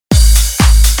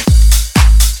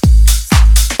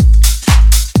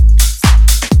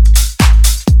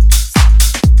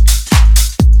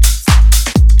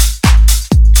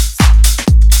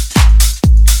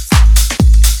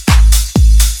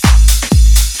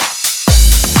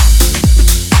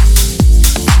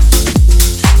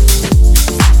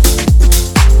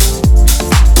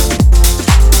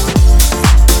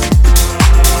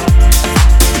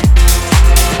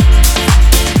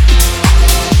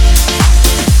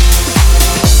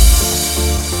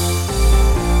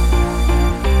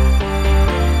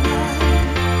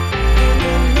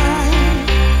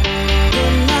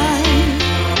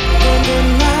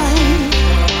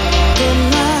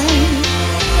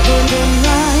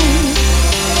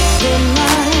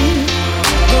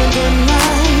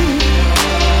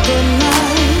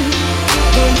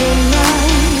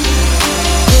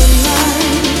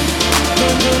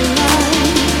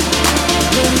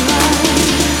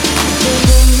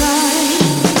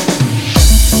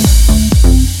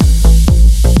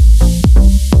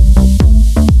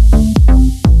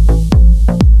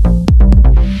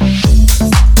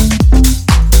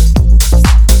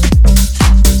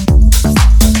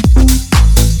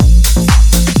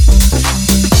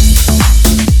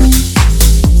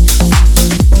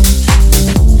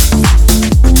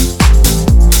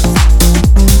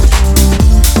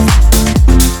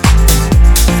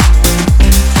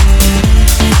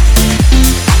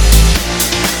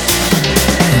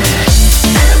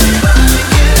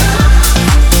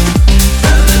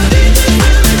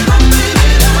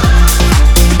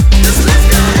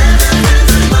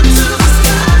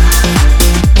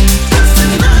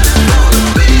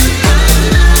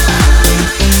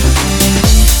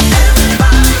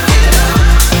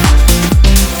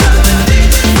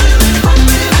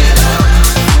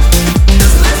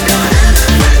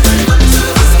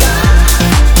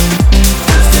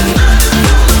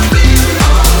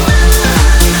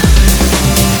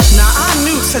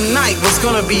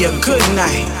be a good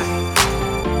night.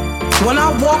 When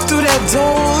I walked through that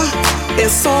door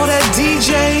and saw that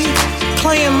DJ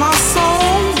playing my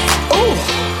song, ooh,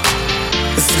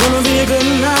 it's gonna be a good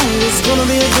night, it's gonna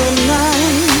be a good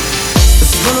night.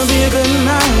 It's gonna be a good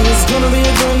night, it's gonna be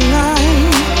a good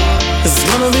night. It's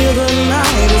gonna be a good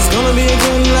night, it's gonna be a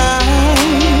good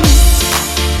night.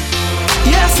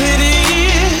 Yes, it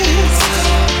is.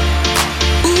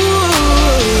 Ooh,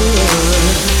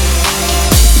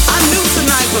 I knew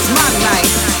tonight was my night.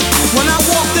 When I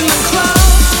walked in the club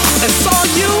and saw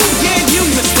you, yeah, you,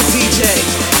 Mr. DJ.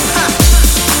 Ha.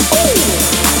 Ooh,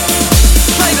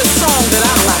 play the song that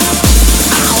I like.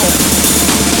 Ow.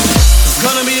 It's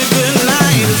gonna be a good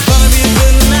night, it's gonna be a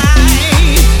good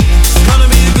night. It's gonna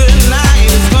be a good night,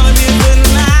 it's gonna be a good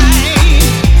night.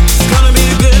 It's gonna be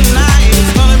a good night,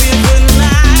 it's gonna be a good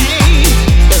night.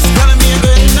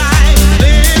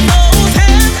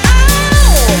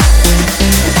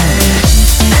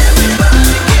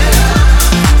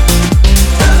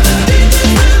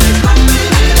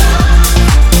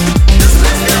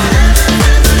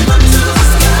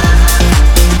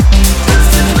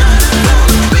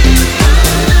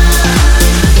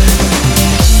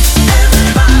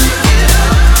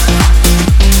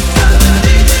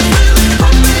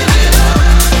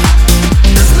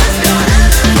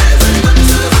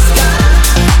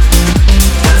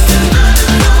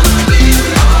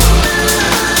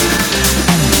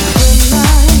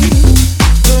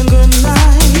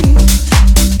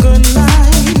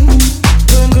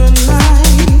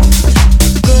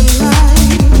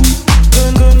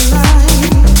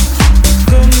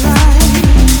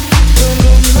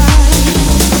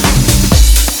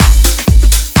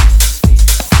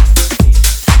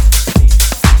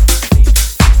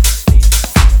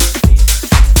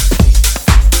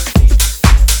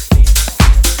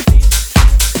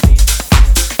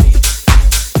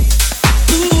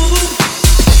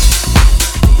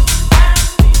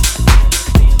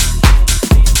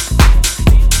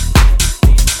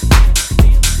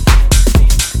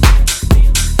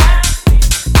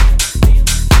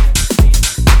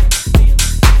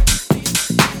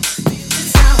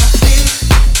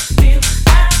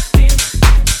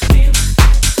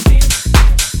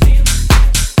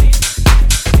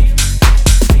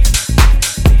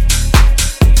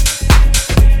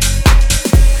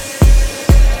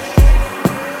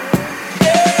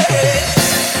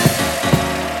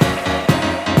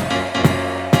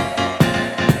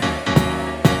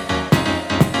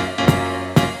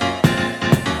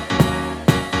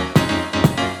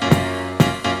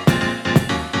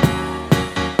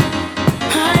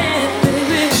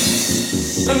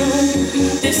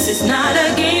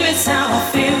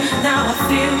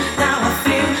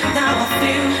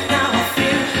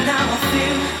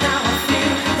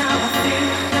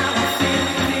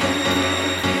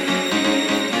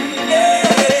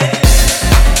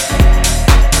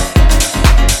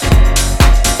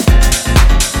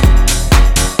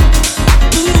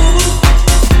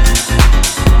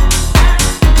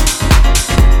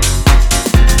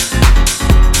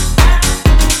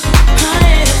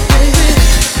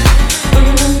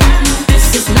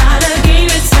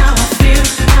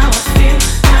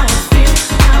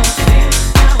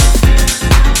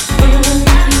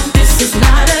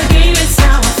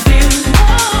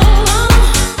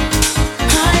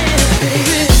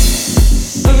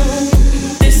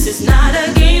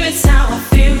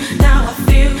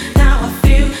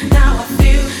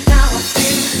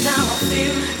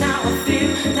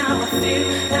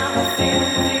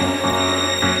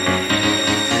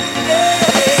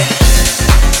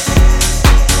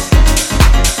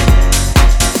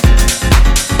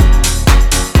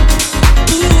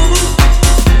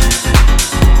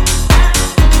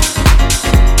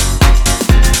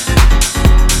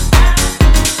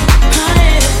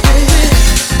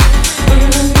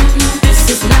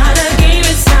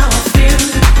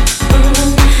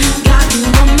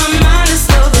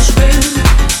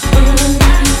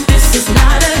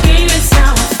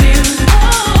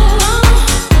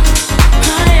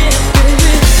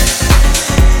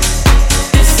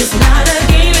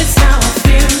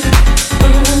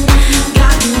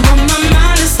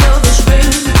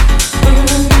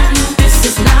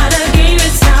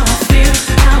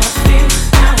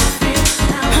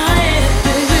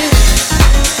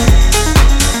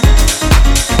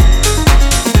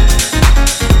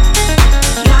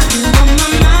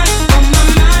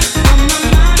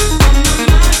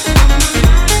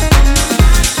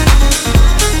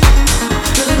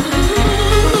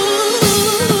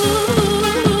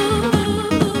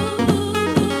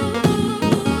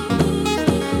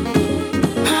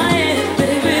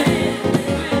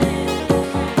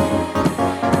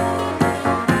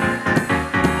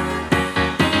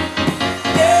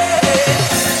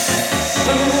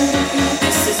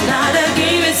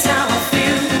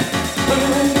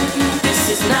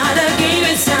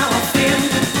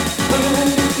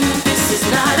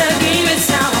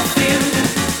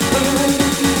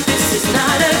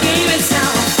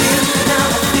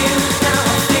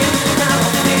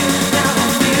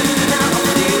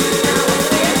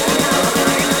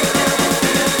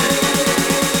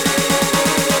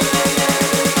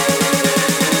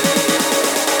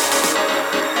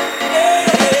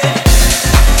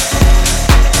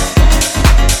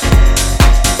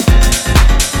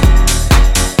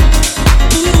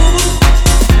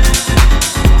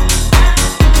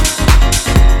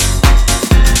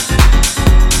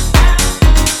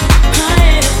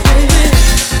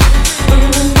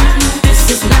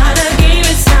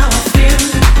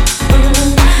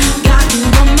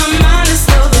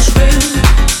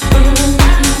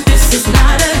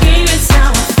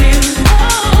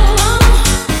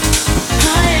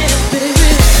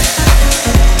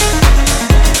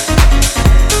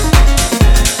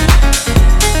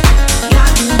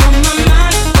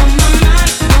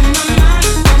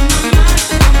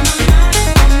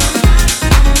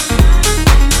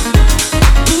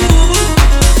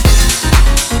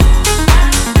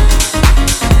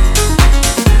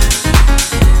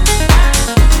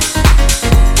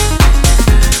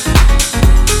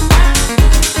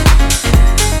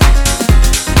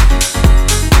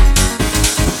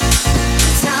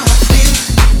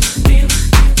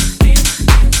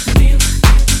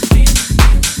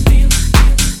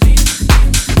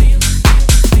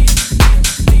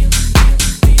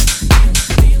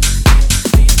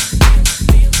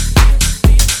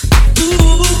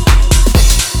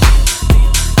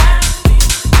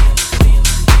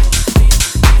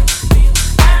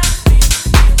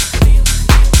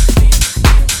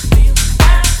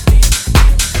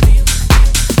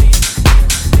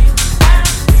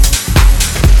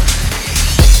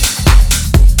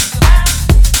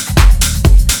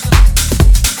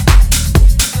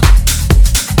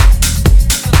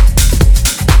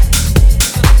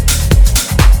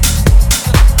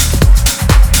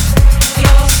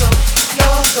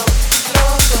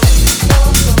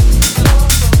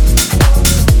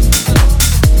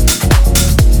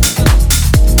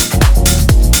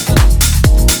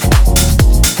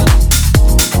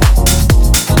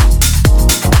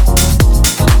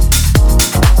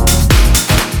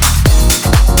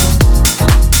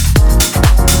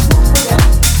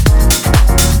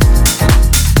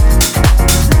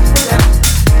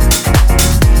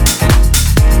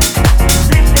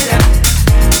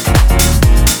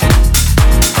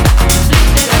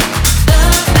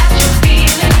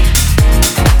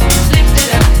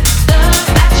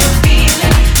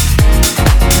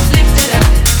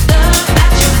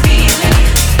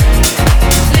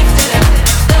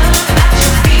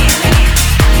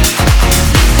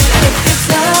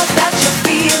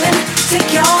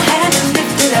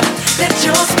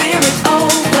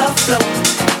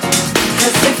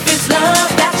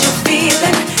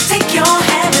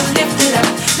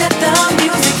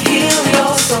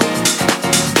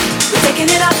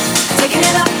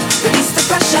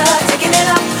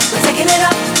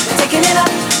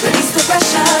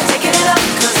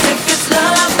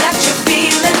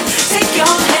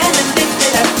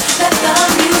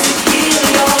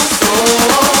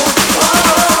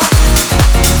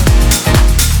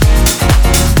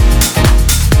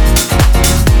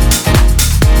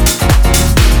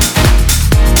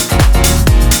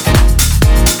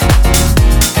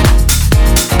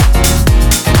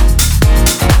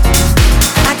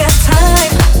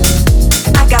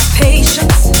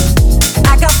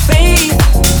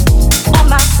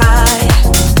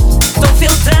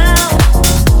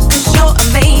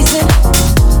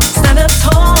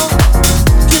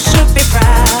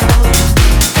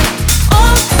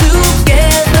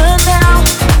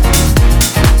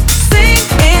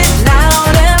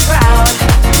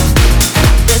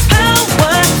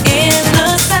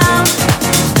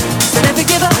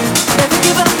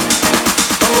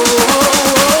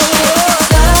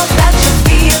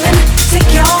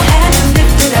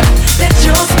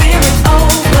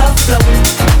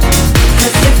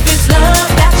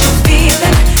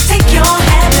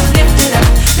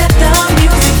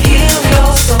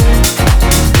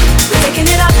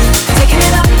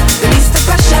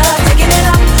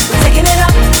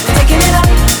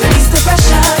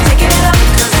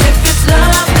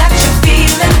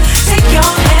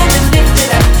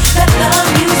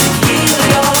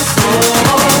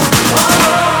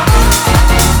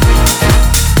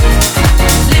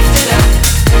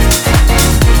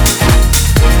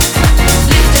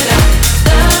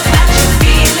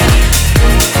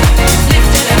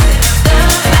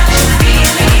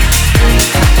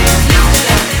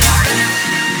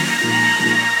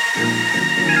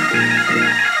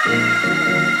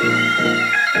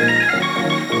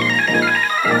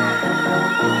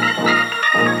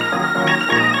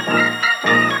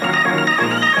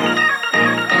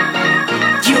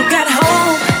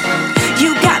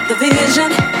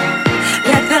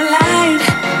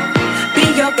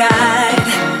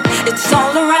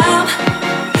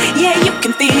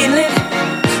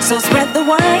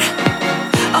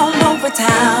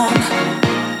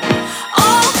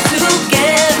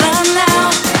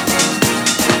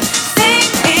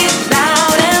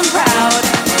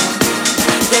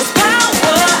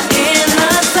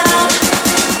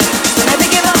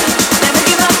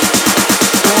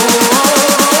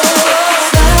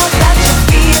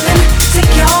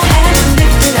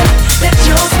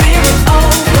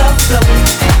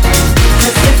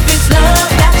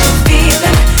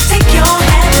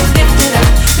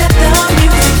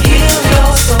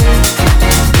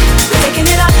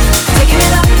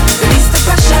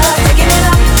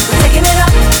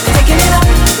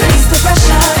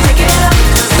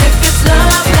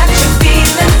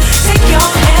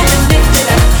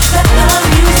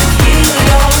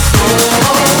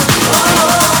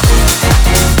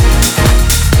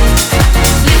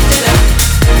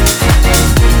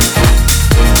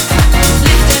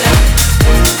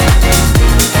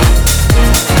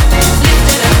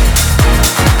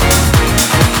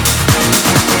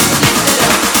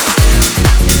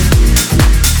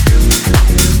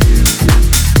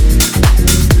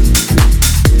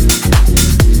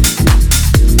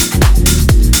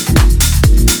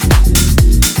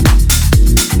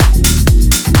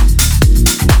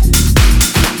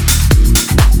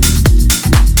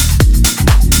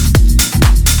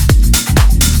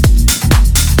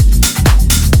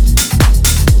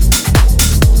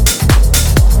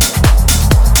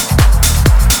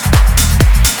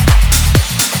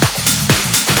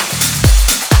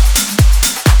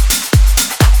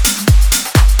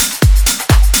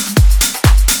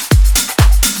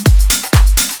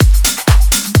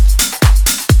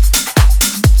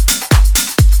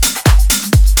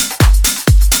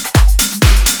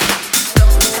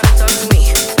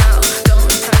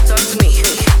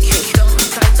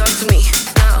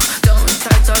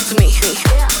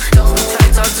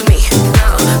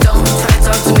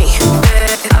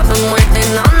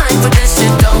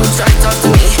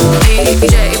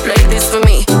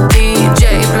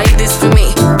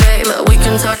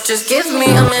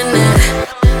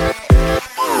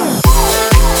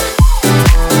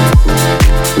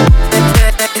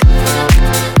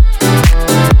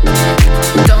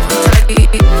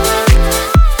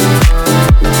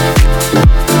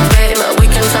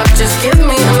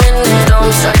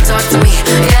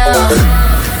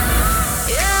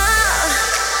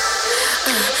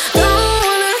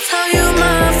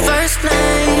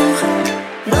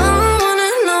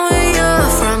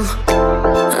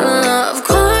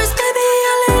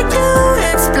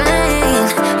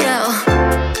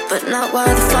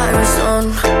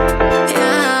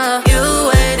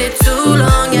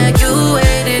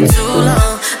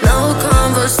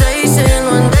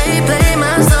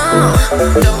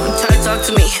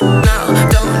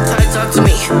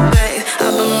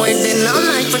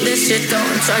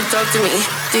 talk to me.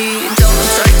 Don't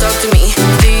try to talk to me.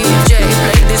 DJ,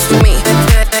 play this for me.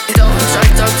 Don't try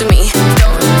to talk to me.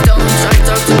 Don't try to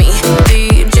talk to me.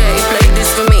 DJ, play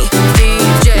this for me.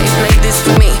 DJ, play this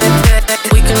for me.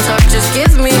 We can talk, just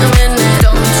give me a minute.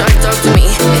 Don't try to talk to me.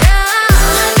 Yeah.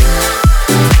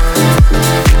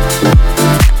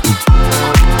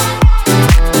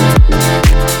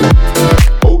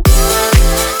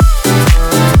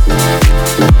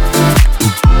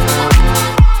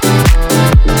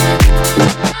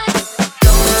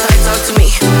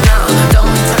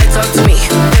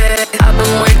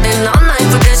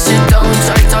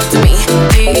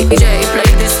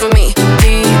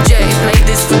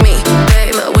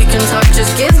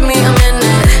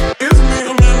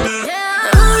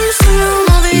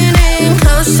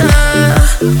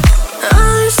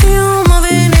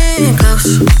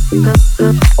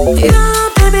 Yeah,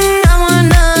 baby, I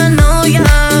wanna know ya.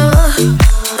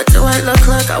 But do I look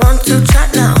like I want to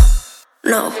chat now?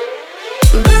 No.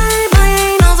 Babe, I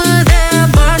ain't over there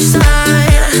bar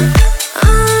side.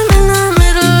 I'm in the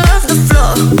middle of the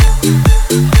floor.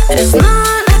 It's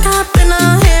not like I've been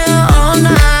out here all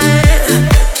night.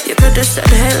 You could've said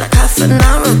hey like half an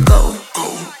hour ago.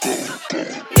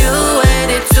 You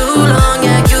waited too long,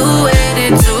 yeah, you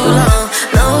waited too long.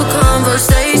 No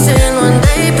conversation when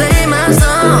they play my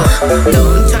song.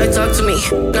 Don't try to talk to me,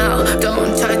 no,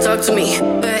 don't try to talk to me,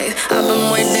 babe. I've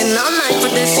been waiting all night for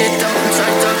this shit. Don't try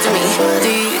to talk to me,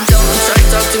 don't try to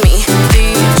talk to me.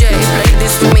 DJ, play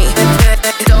this for me.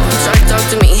 Don't try to talk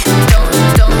to me, don't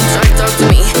try to talk to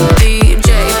me. DJ,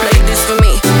 play this for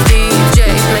me. DJ,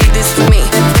 play this for me.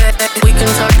 We can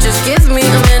talk, just give me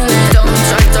a minute. Don't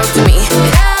try to talk to me,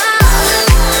 yeah.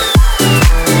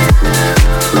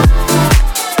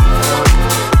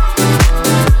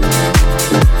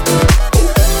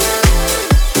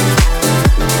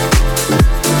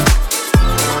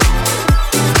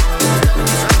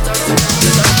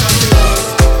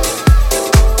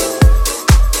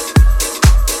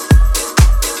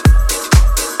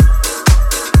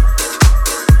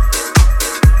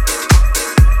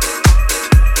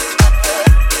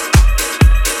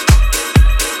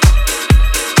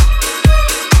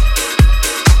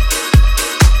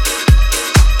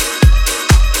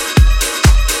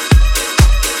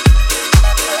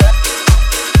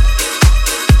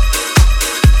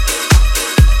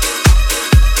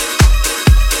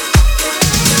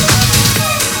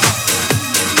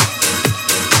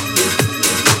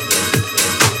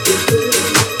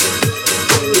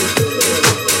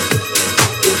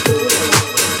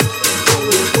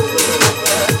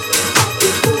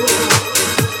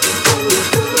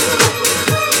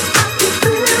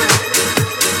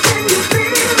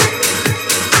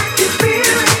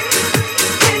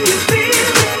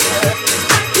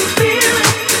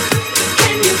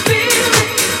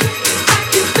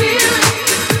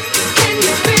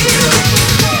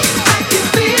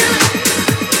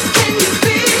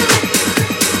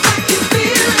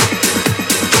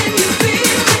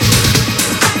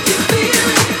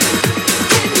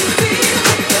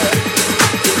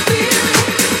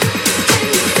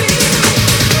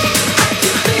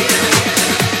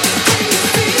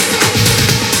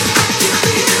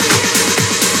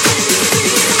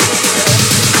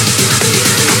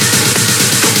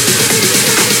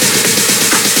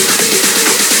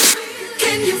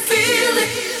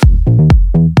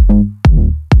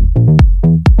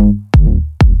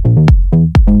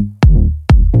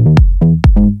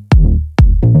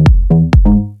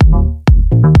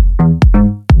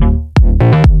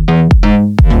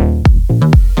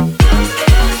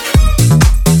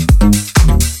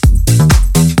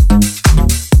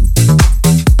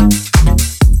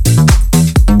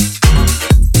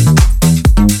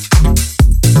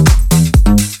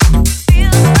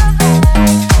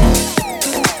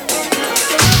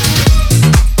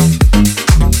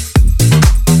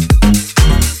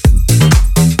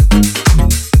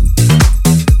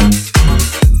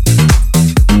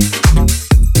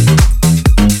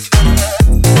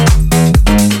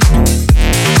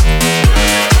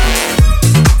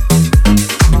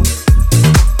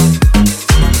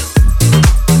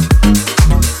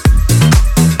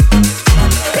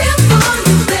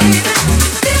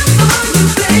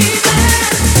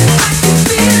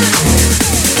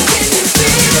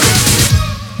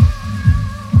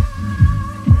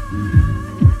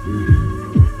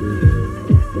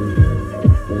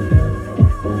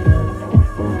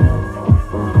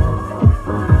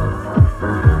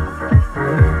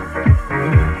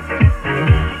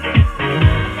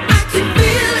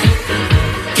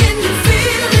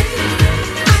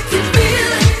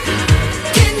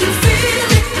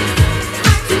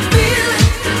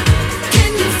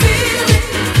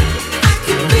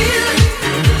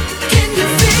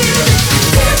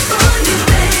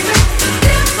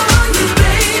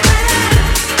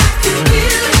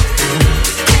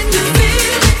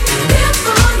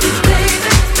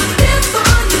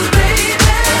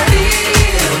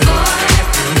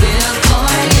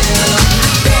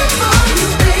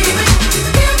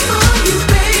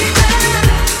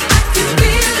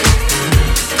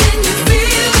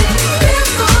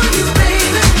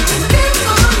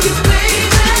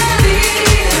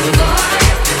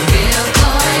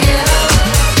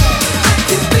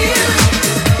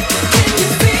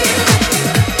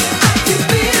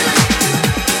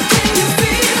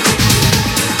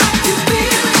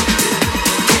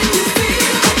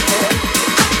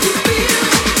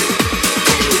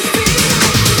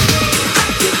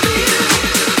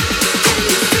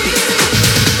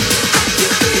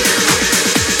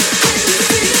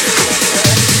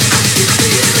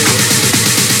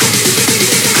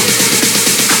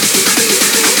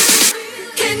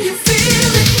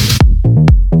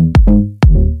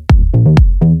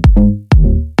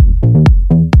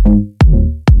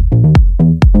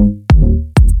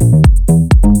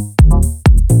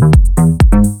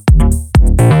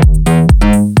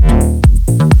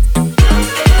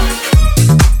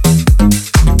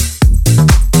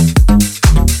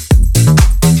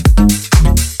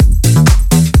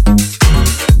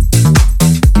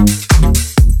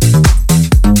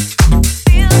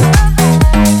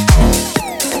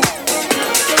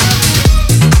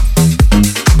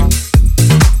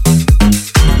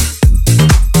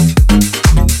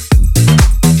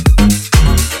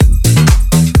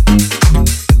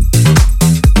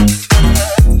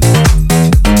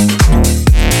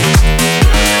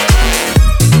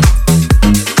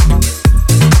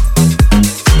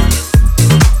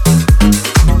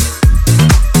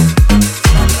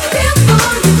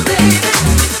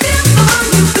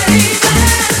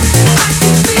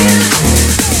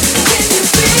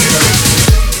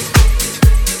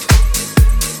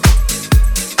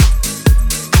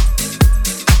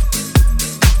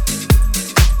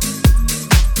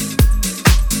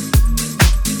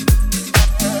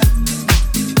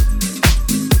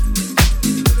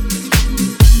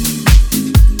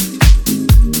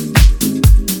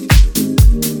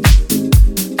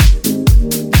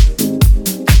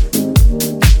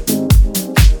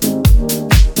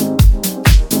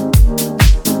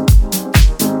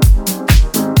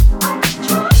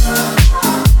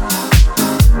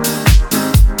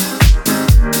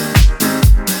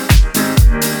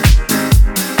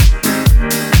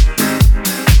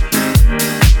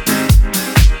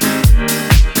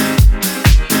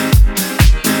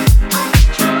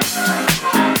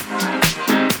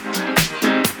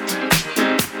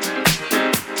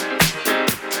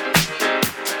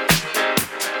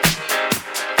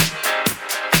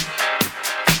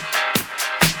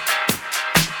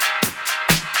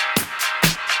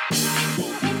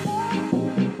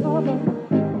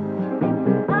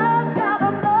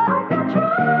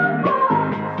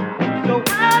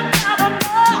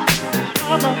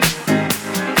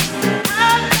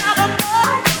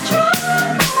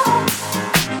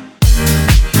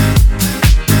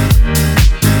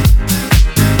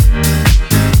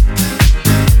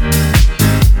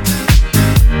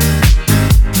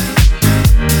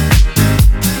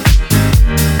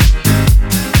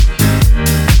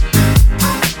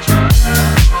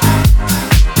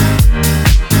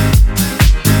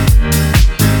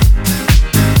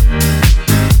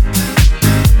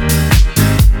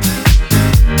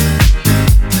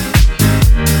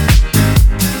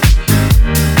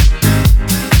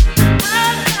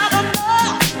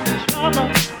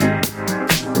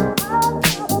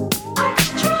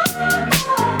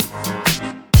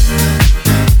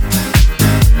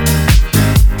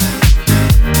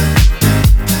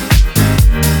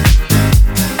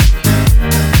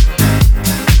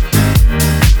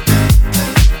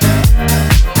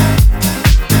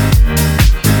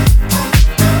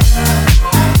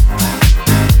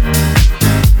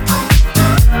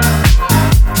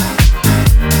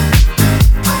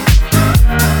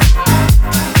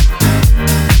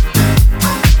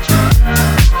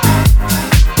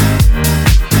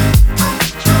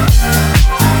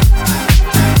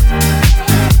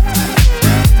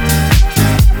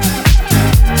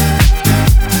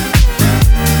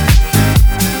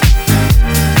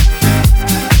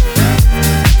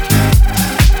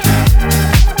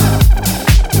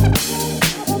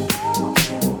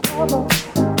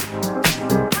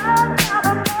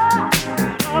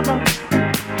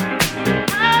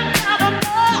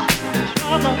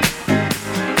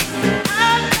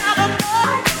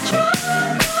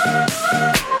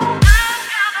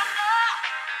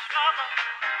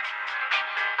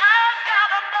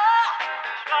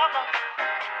 Right.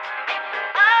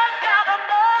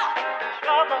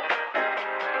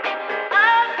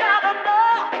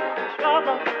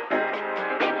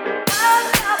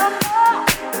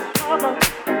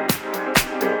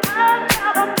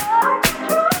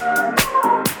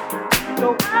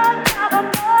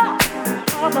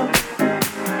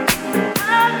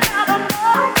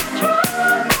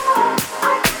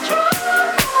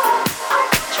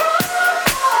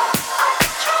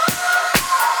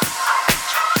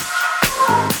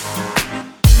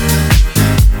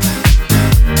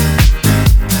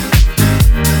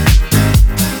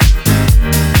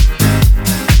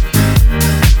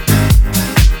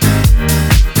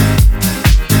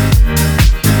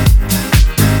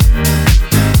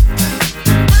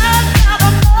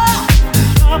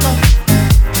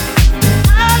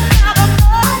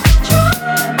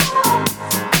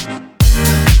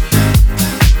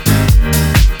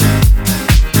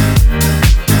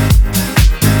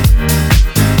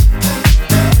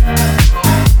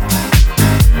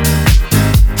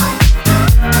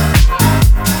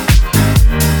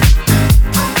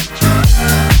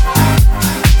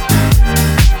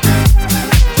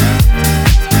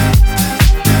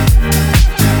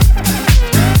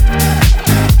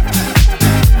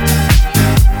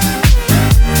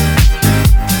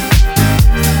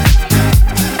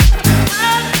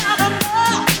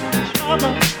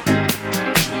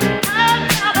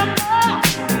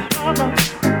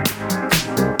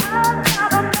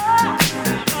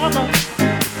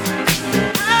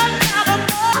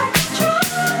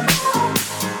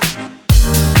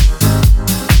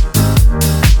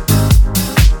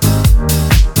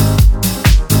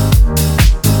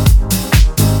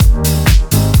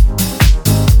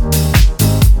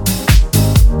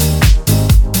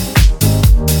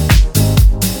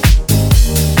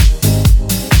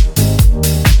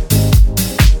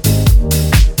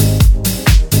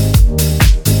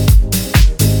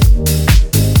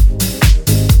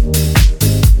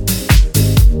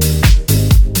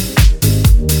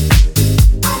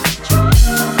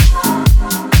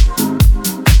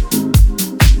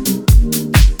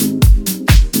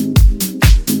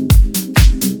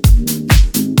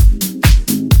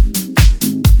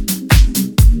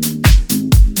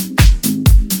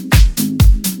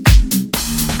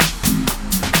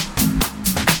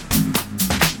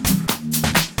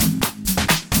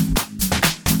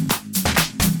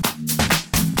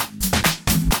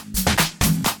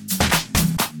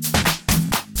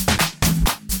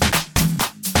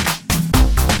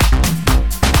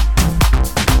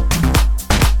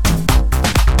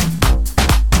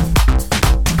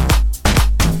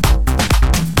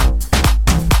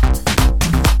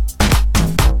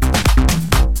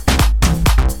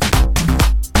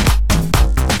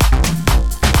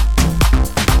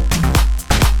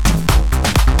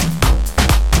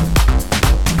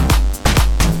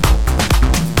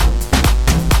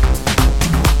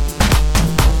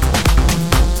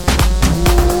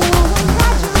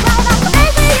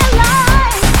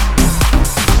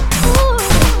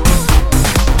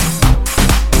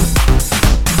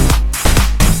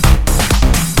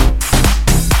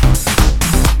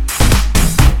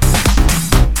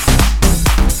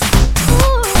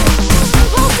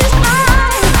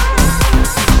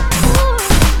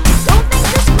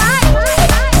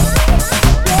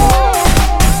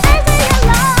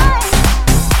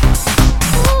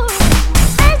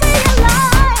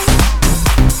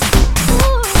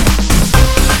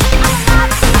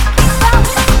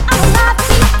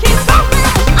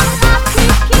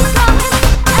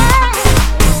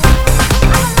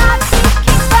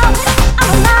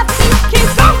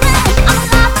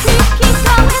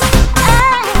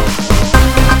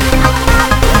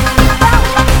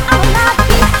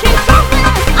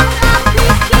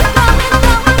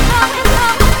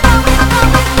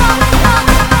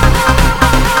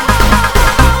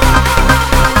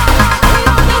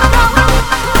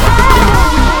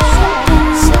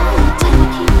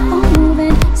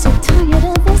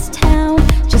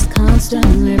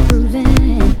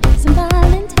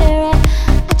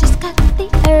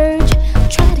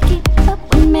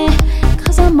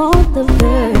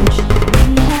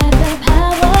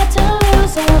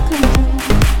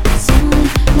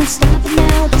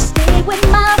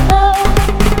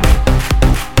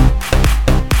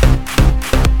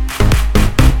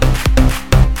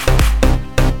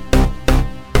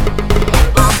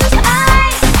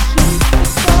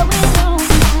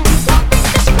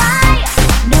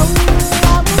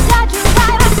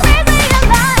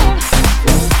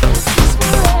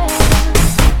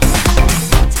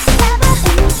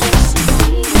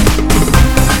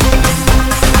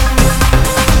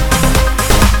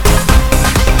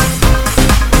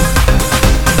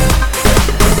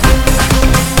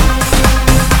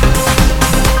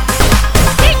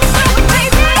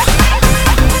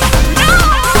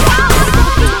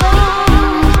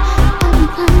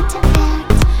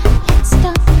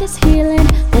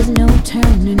 there's no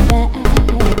turning back.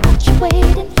 What you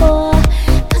waiting for?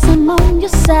 'Cause I'm on your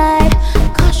side.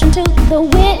 Caution to the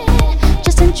wind,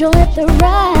 just enjoy the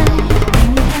ride.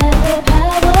 We have the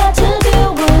power to do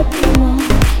what we want.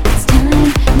 It's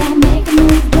time, now make a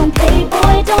move. Don't play,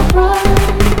 boy, don't run.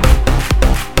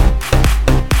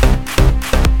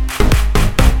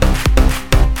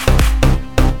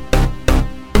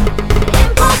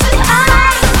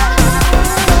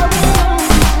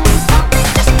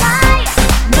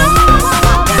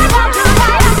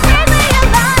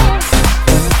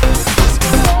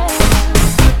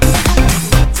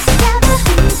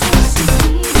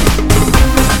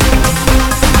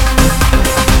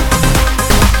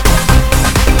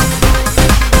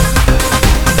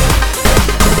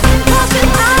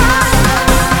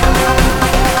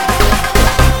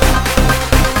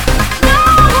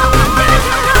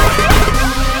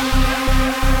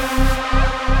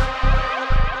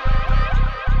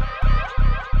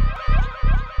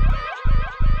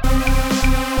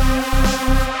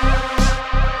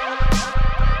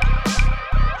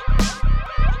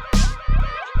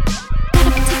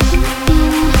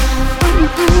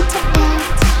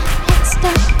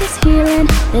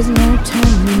 There's no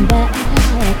turning back.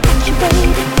 What you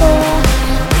waiting for?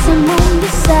 'Cause I'm on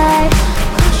your side.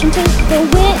 Caution to the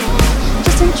wind,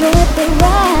 just enjoy the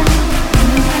ride.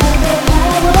 We have the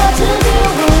power to do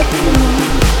what we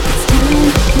want. It's time,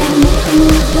 now make a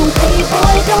move. Don't play,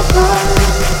 boy, don't run.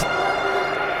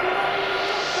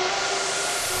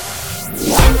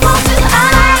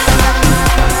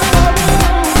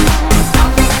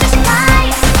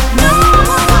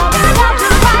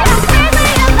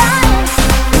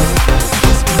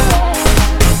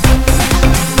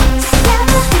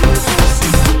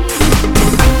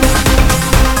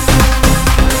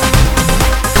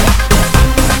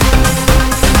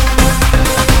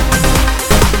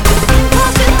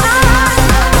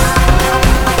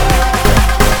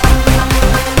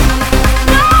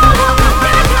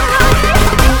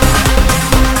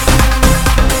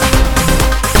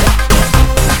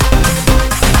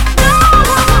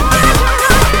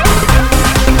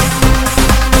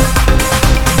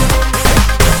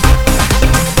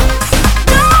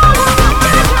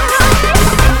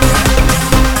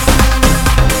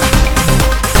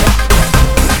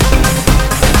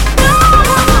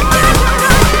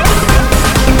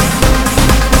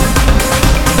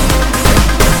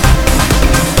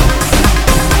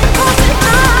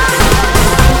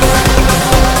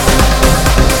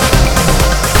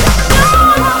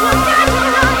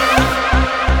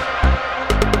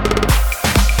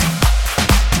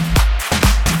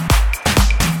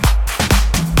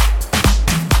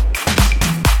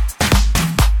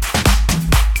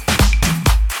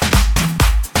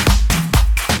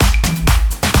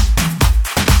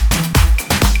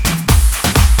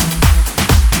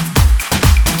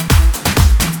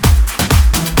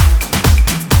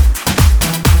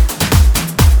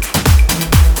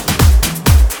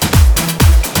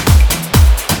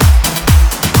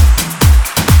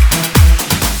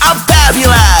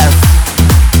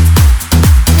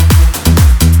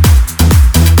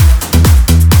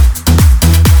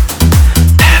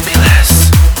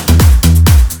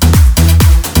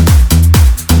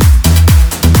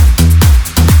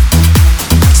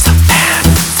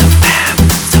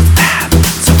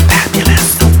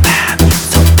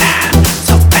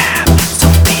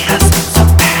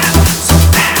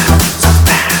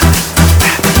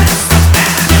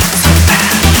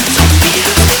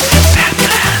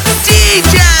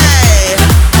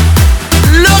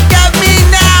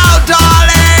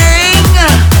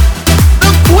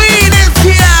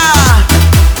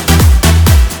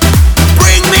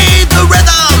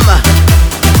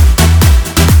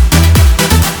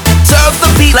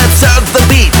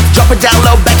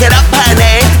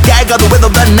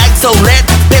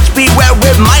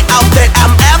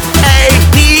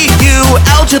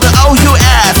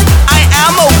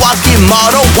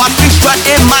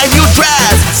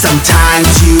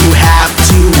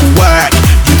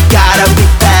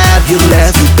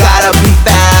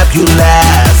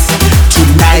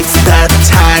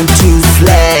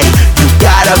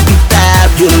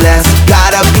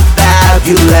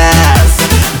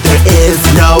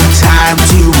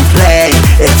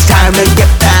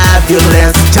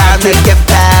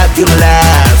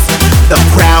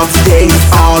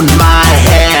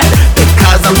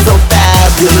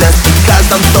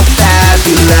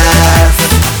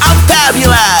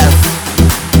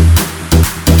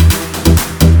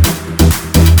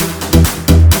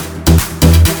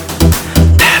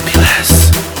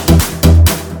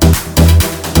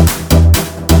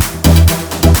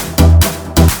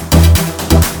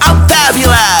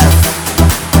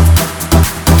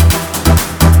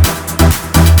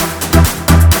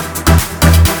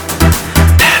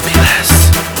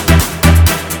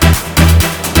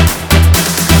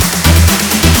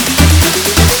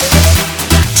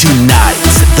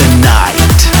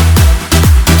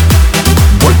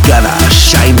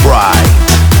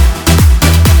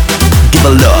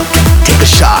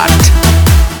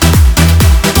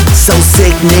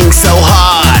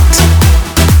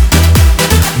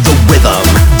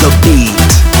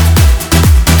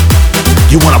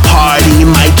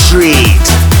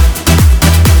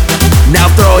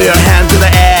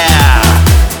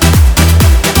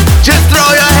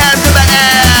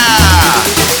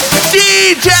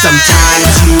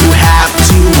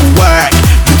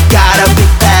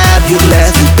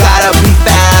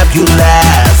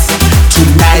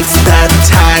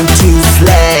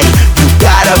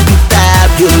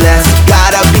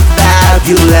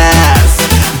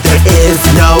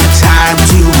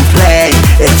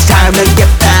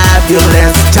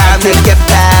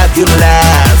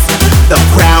 fabulous. The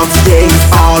crown stays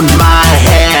on my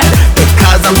head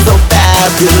because I'm so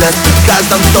fabulous.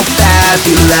 Because I'm so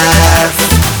fabulous.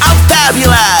 I'm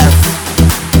fabulous.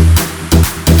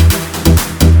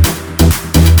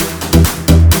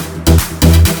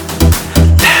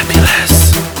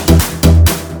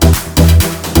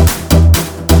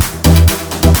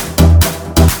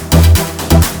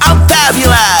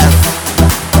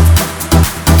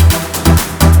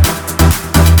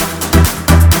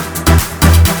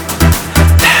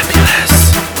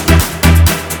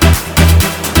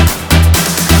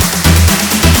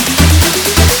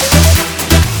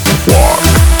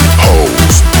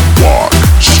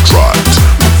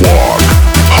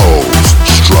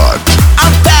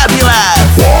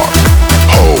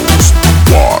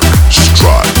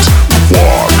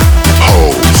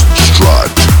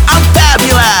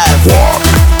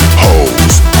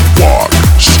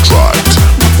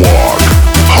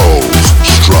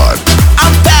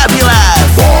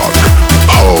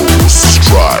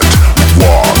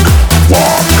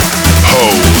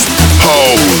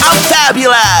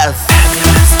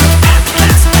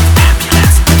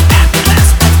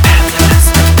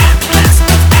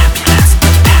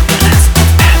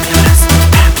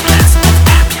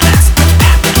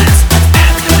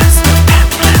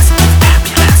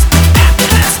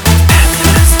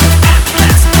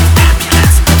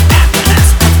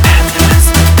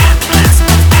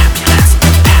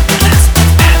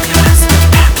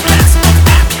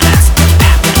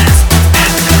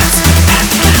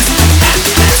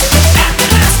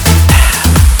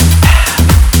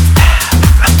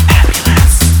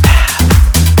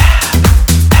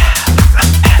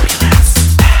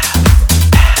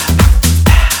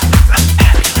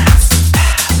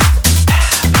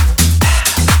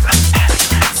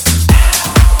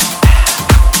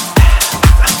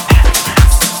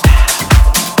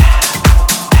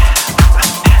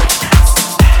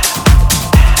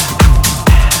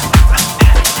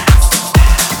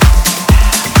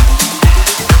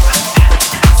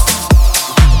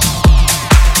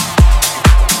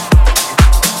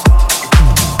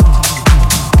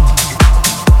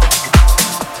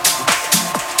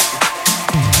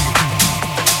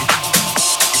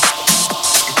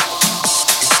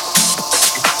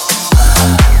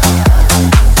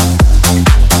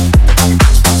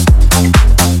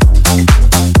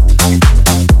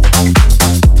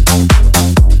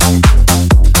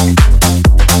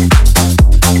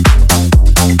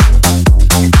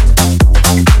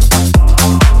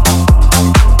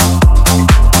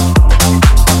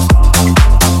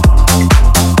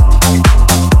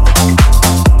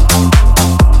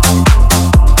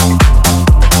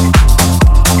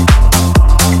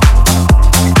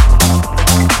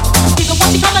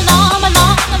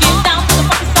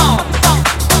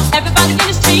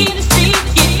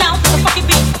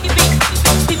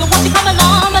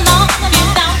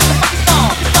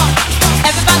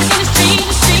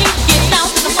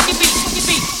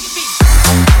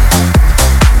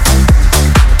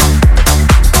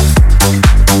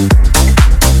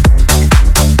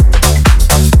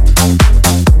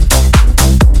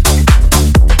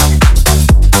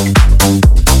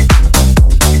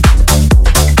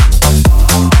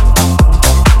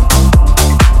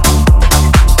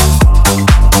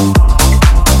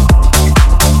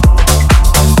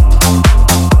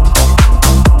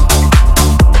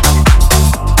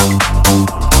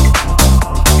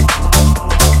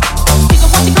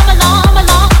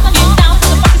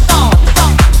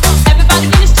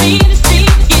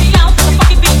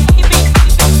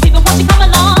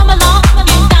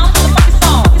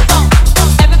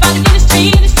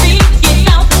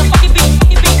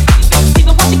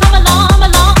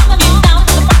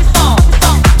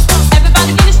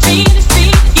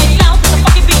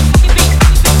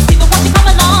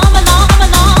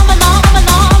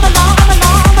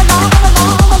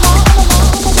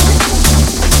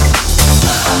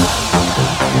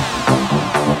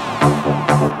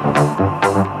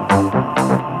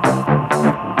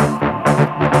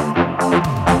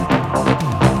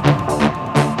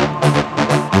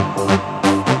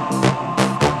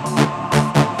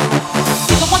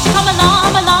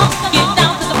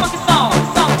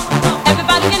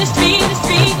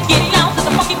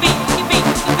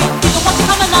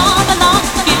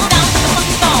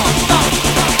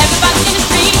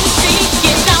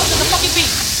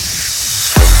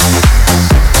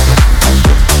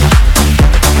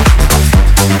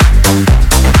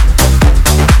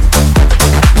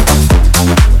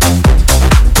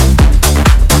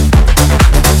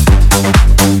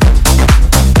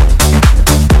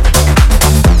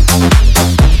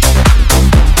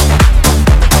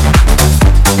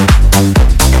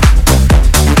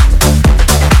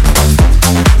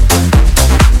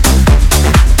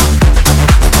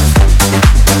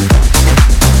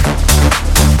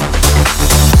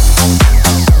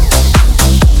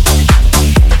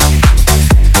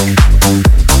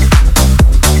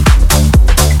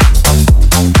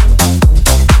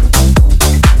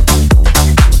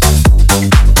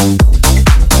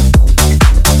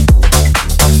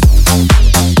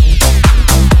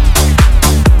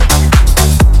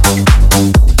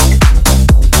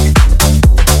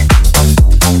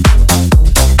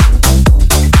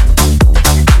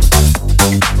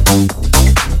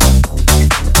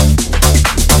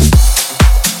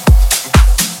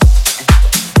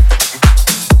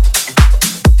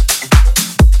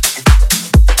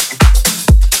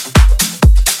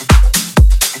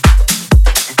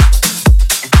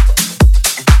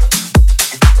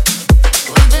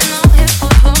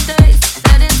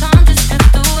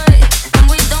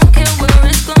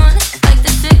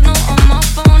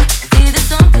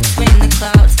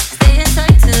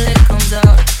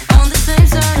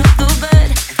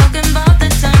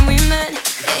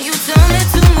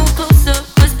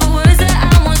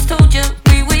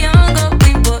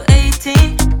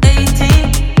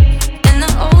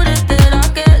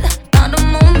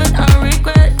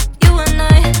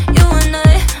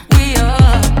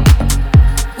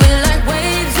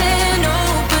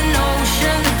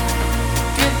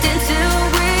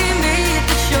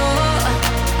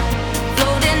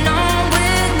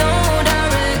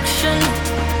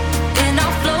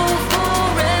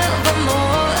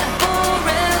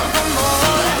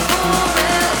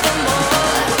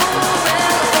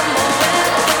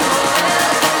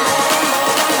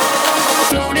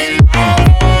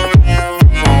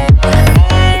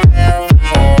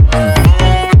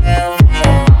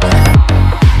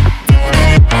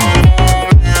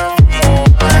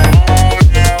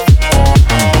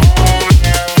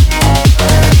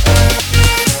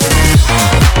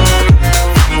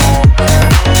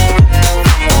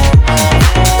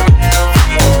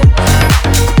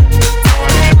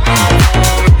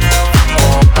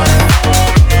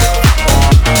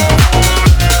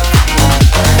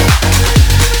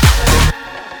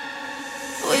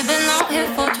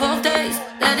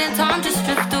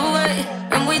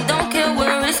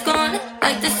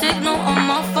 like the signal on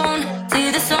my phone.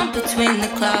 See the sun between the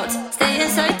clouds. Stay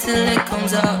inside till it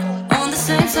comes out. On the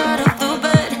same side of the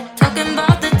bed, talking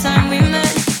about the time we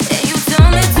met. And you tell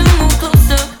me to move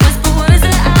closer. Whisper words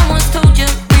that I once told you.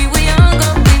 We were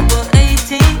younger, we were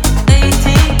 18.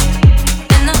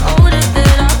 And the older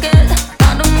that I get,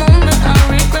 not a moment I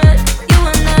regret. You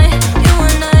and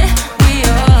I, we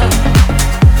are.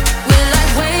 We're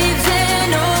like waves in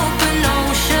open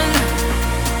ocean,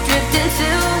 drifting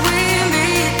till we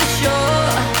meet the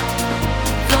shore.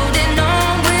 Floating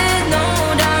on with no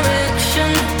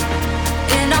direction,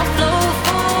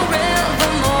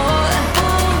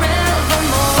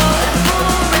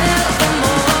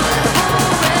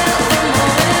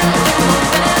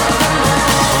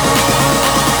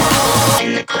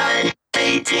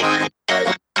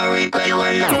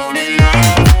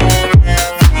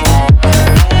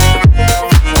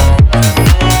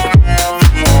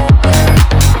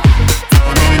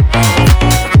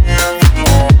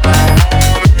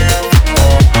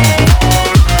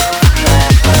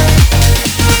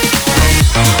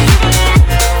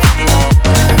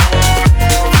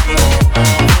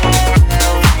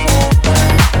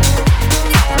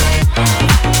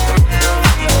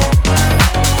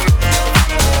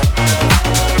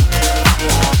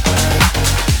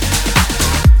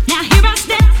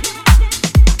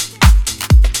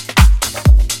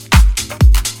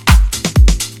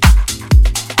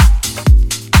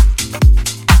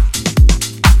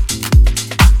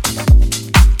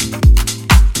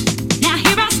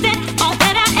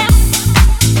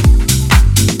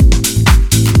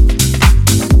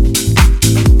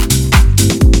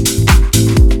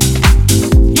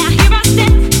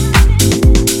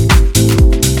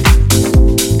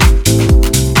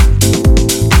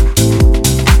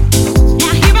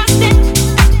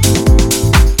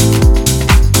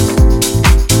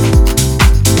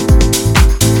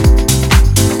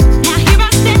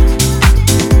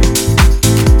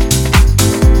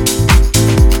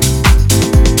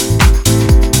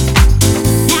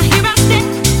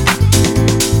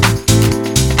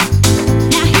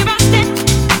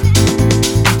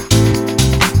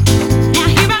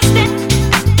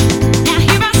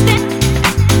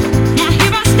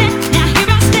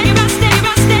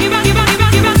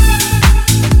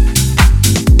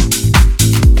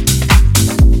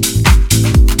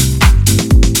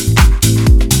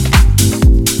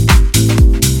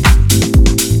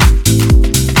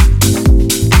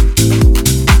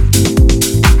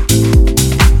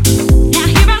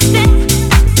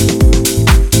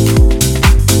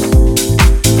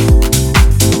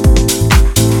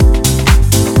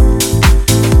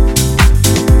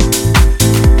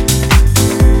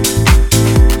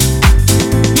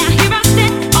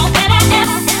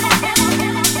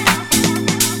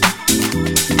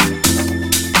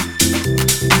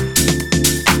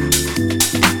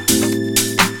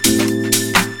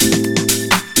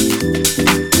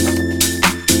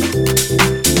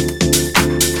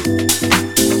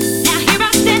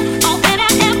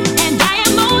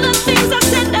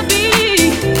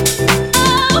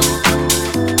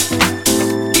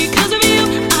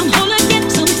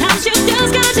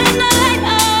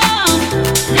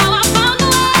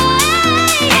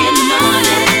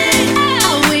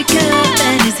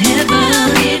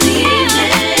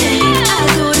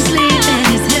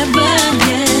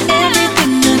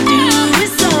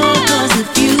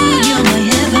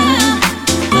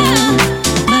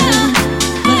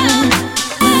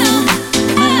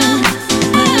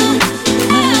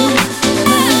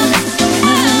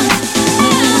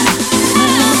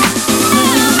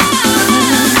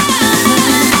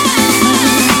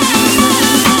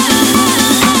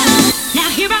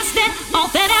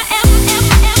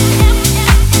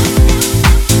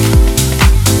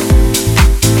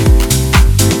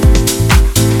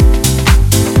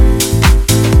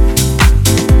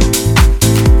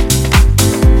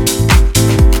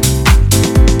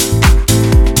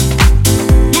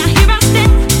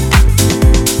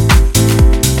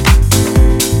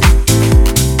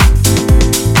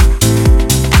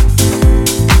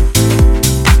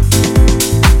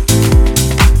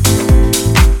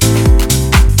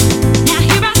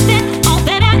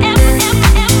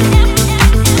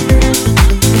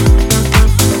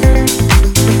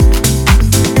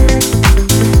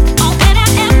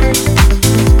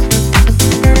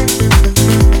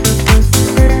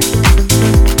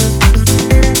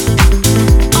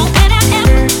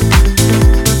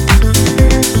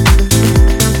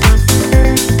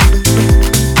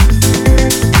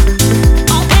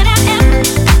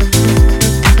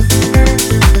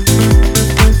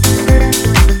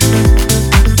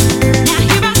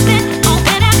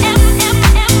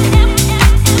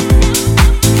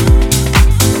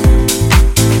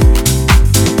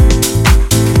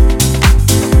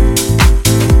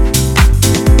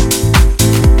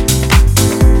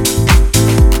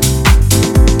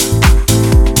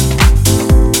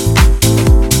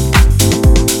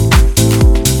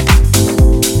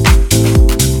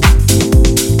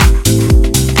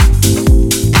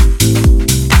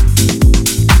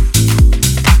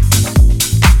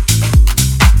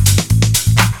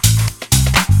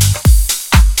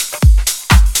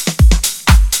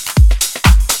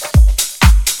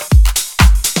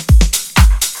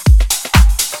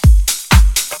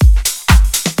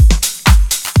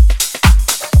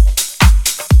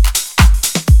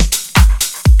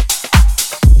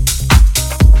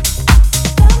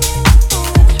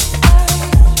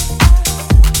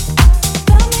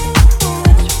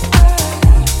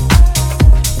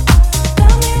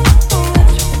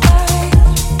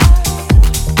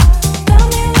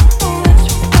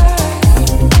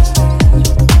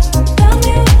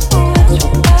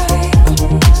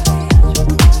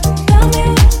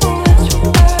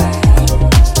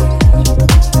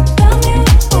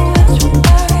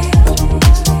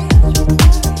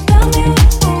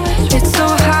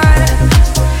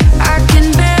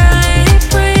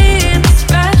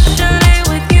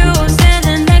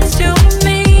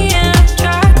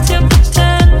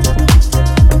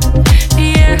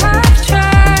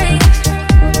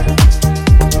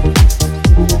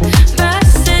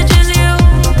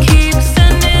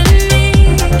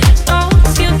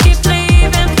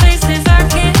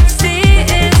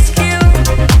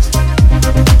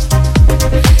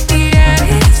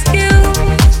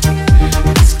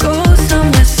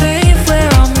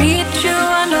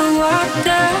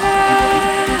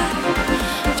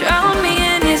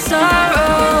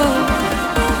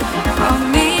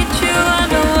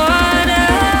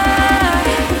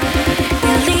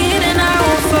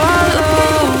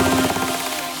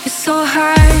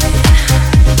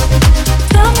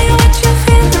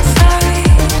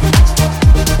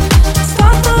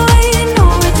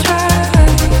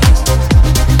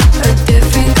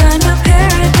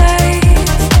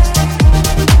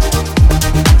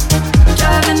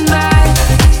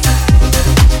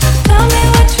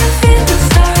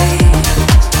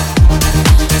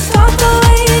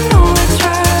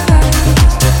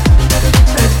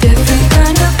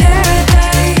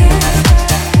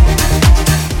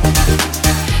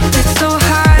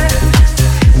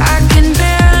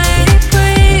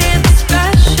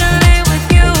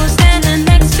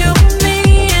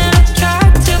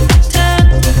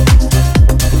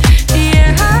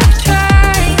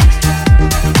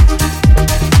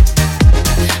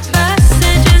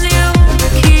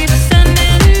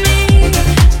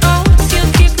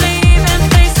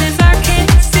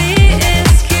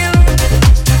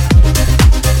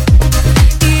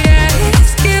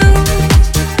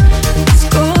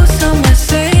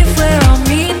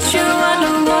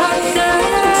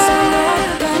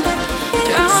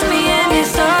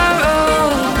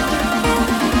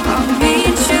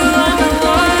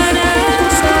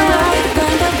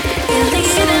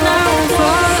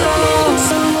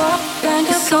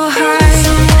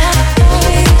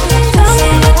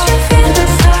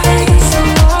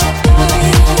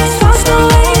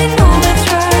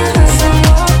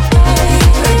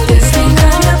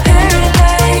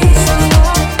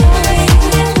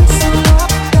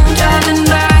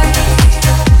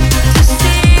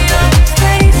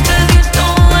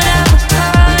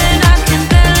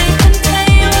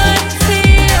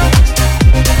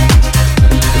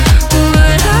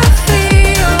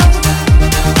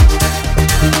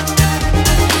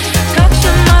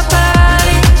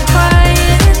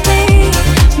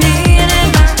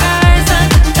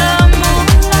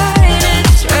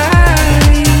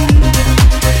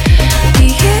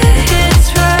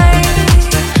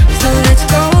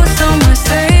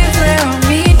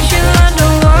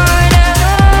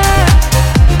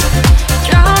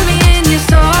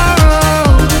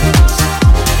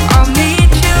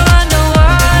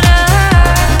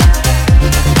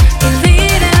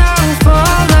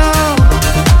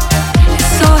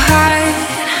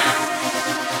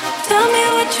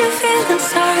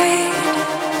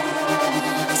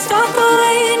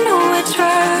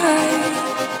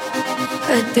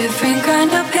 a different kind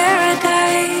of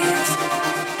paradise.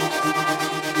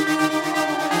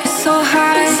 It's so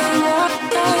high.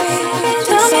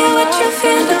 Tell me what you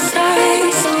feel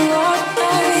inside.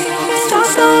 Stop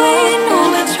the lane on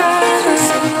the track.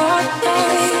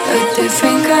 A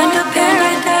different kind of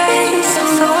paradise.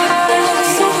 So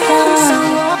high, so high.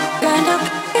 Kind of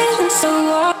feeling so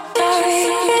high,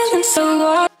 feeling so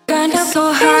high, kind of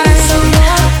so high.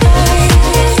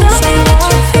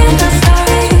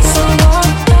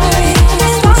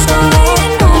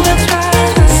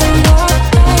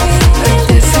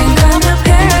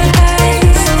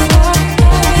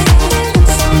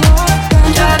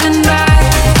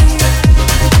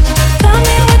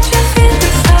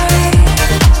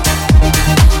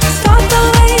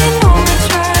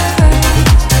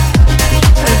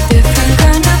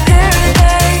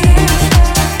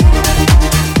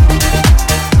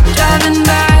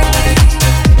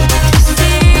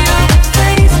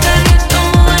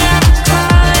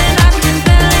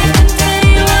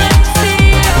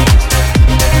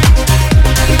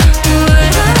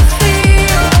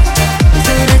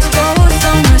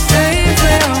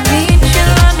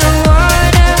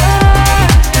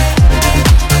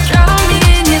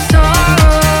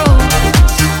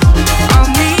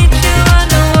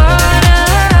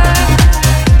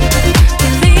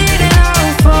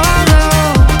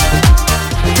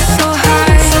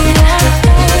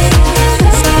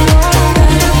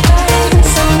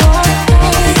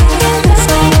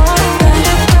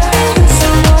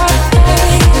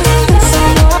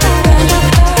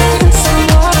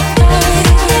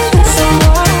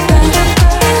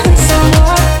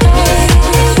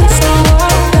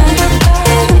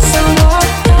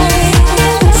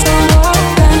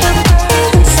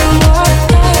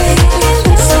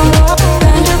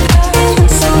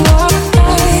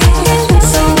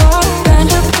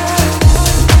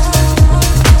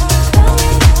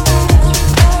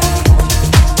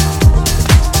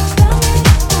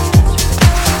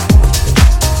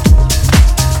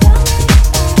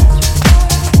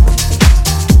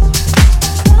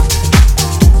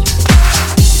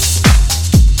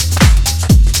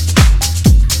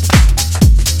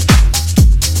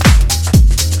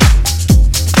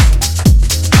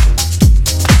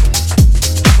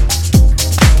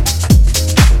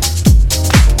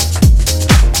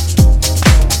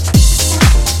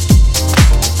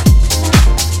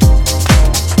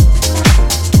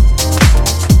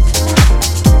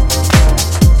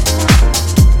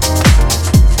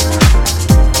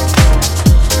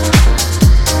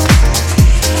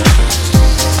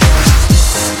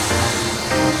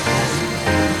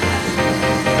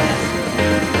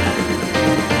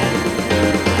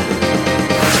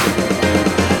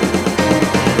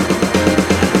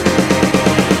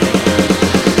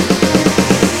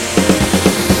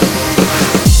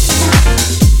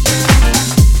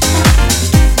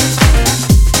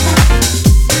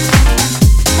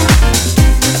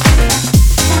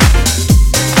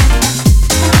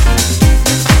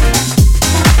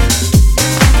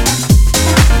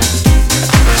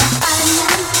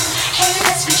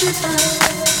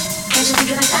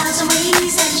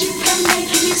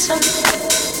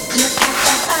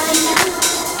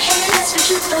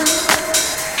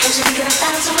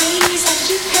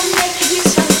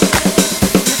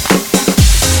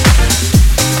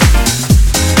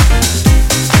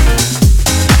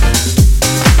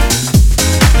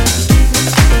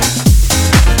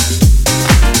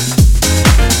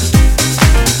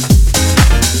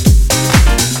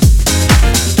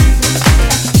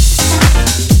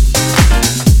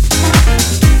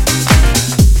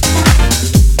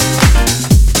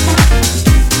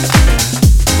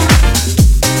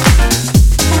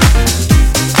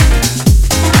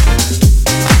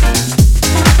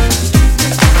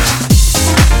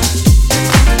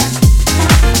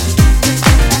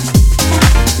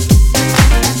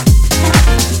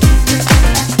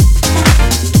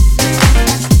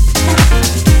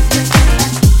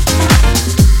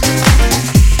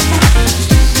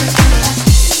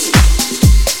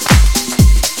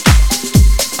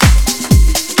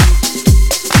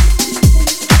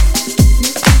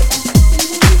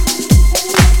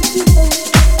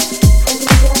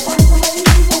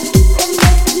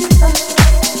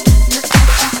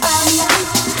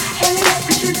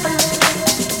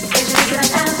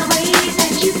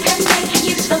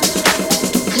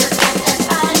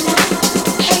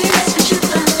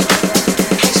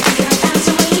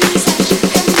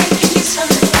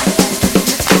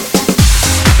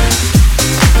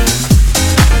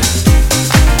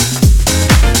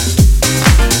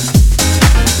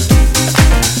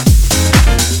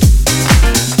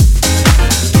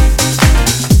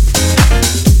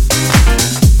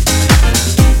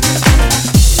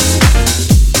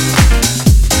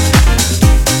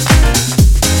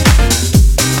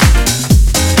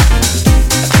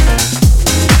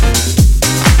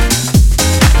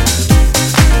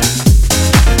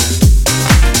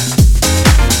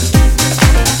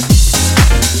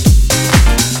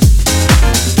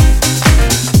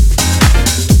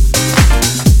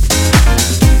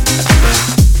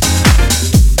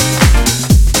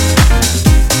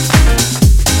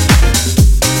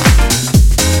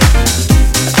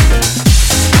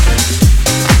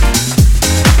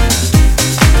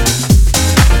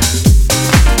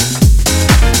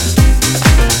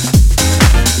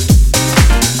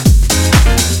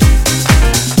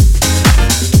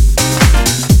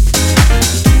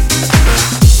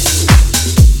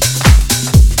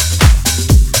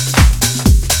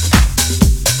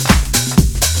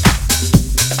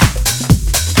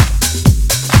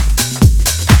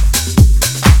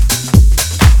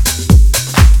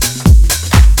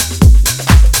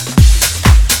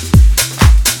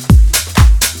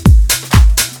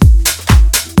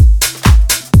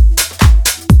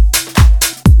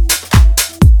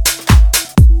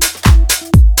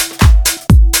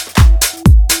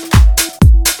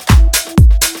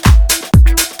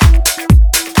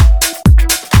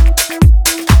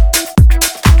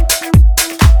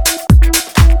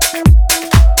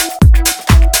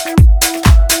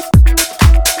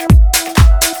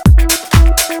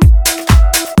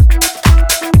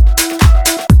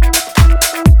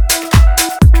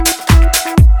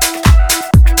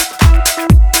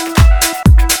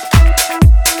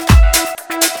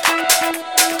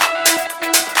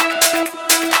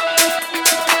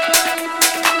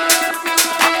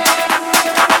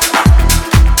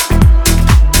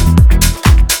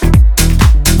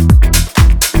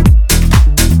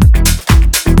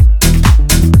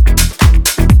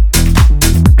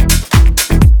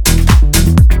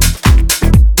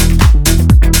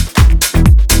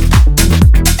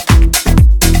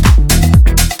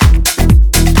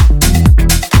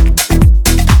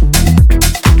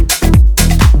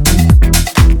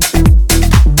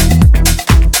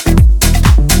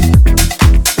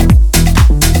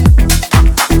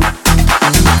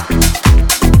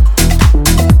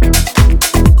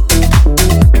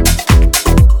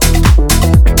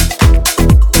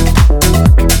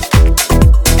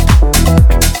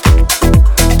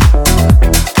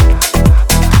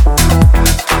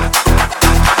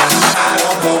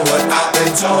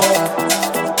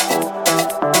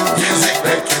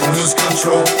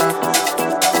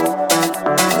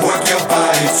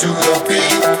 to the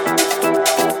beat.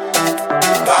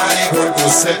 Body work will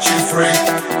set you free.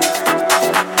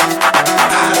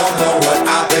 I don't know what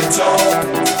I've been told.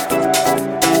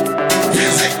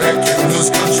 Music make you lose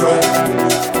control.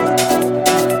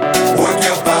 Work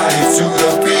your body to the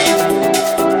beat.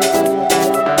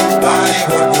 Body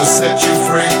work will set you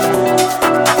free.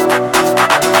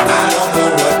 I don't know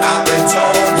what I've been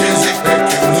told. Music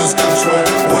make you lose control.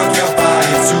 Work your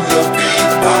body to the beat.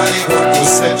 Body work will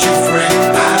set you free.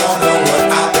 I don't know what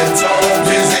I've been told.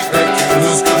 Music make you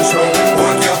lose control.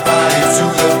 Work your body to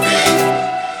the beat.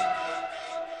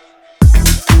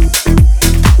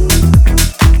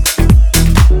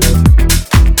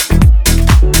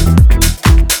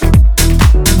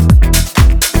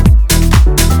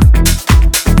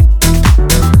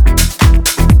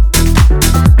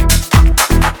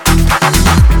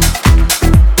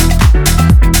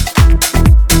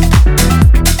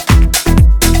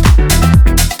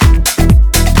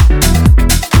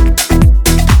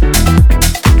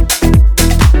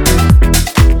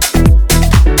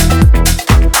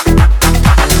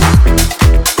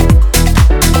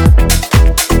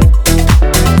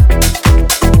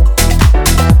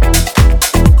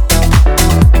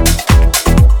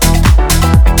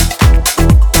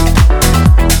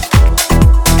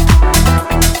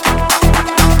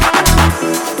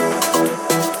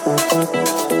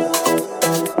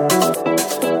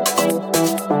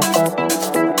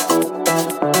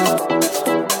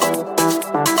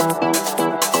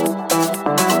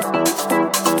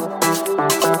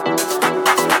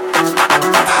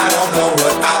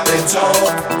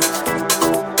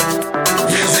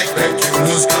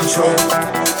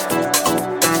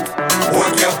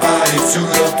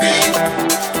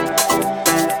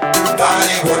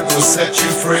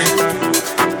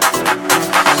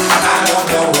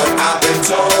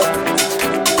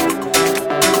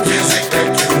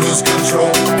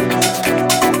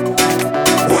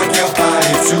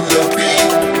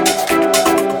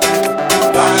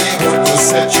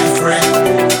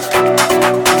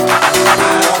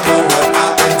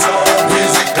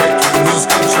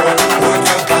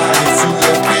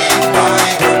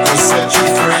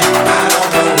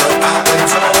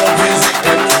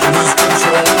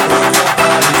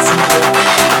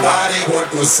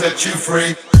 Set you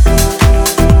free.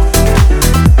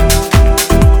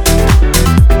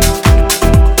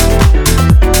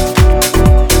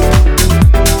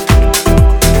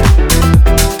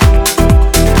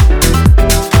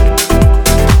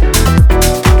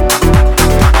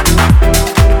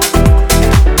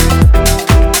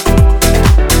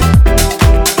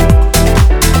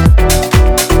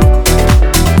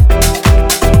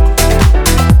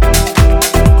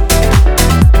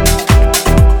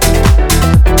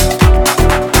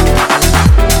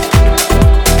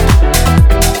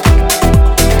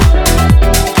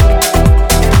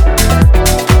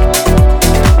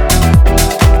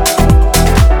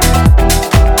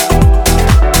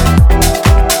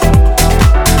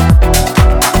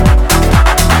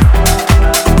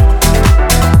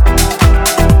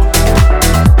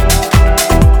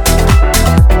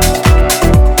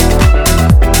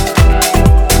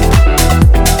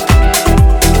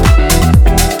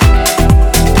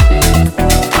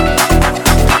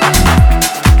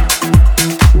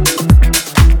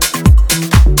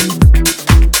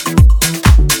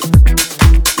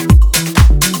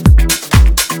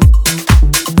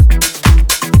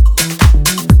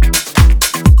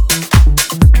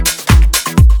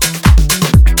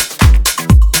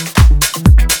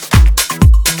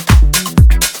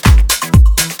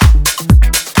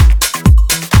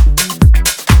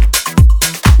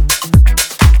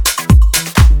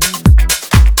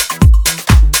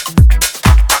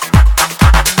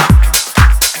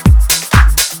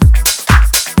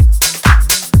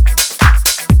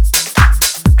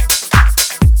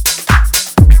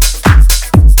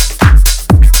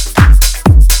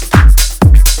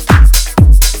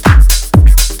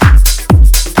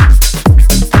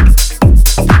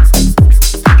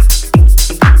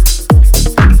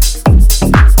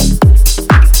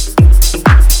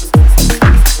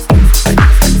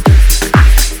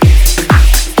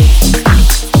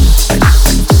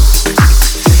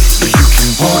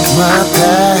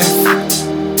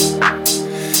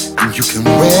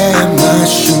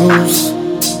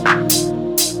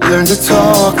 Learn to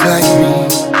talk like me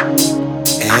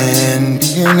and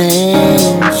be an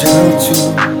angel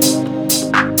too.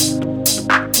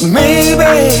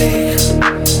 Maybe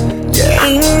you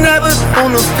ain't never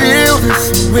gonna feel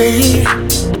this way.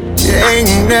 You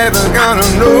ain't never gonna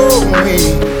know me,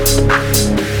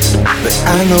 but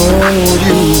I know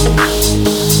you.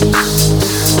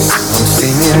 So I'm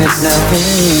singing it now,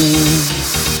 babe.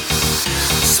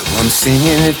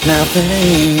 singing it now,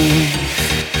 babe.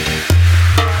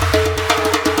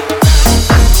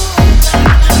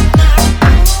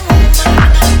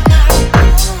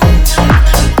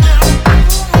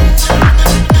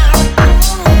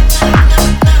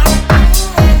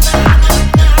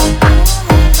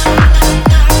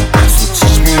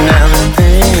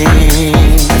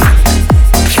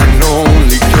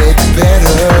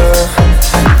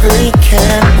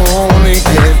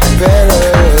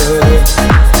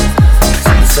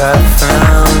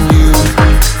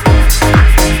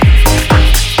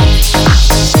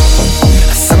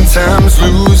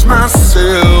 Lose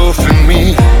myself in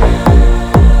me.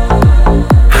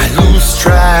 I lose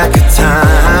track of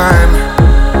time,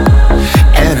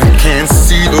 and I can't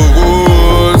see the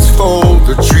woods for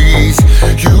the trees.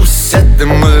 You set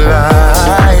them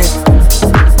alight.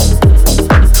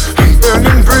 I'm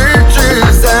burning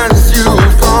bridges as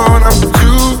you've gone. I'm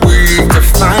too weak to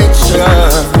fight you.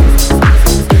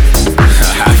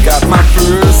 I've got my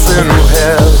personal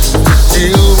hell to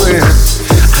deal with.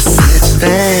 I said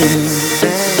thanks.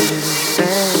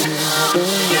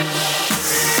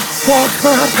 Walk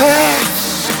my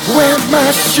path, wear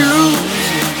my shoes,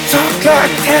 talk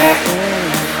like that.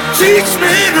 Teach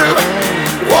me to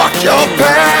walk your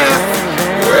path,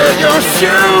 wear your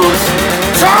shoes,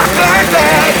 talk like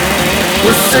that.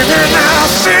 We're singing our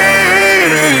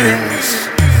thing.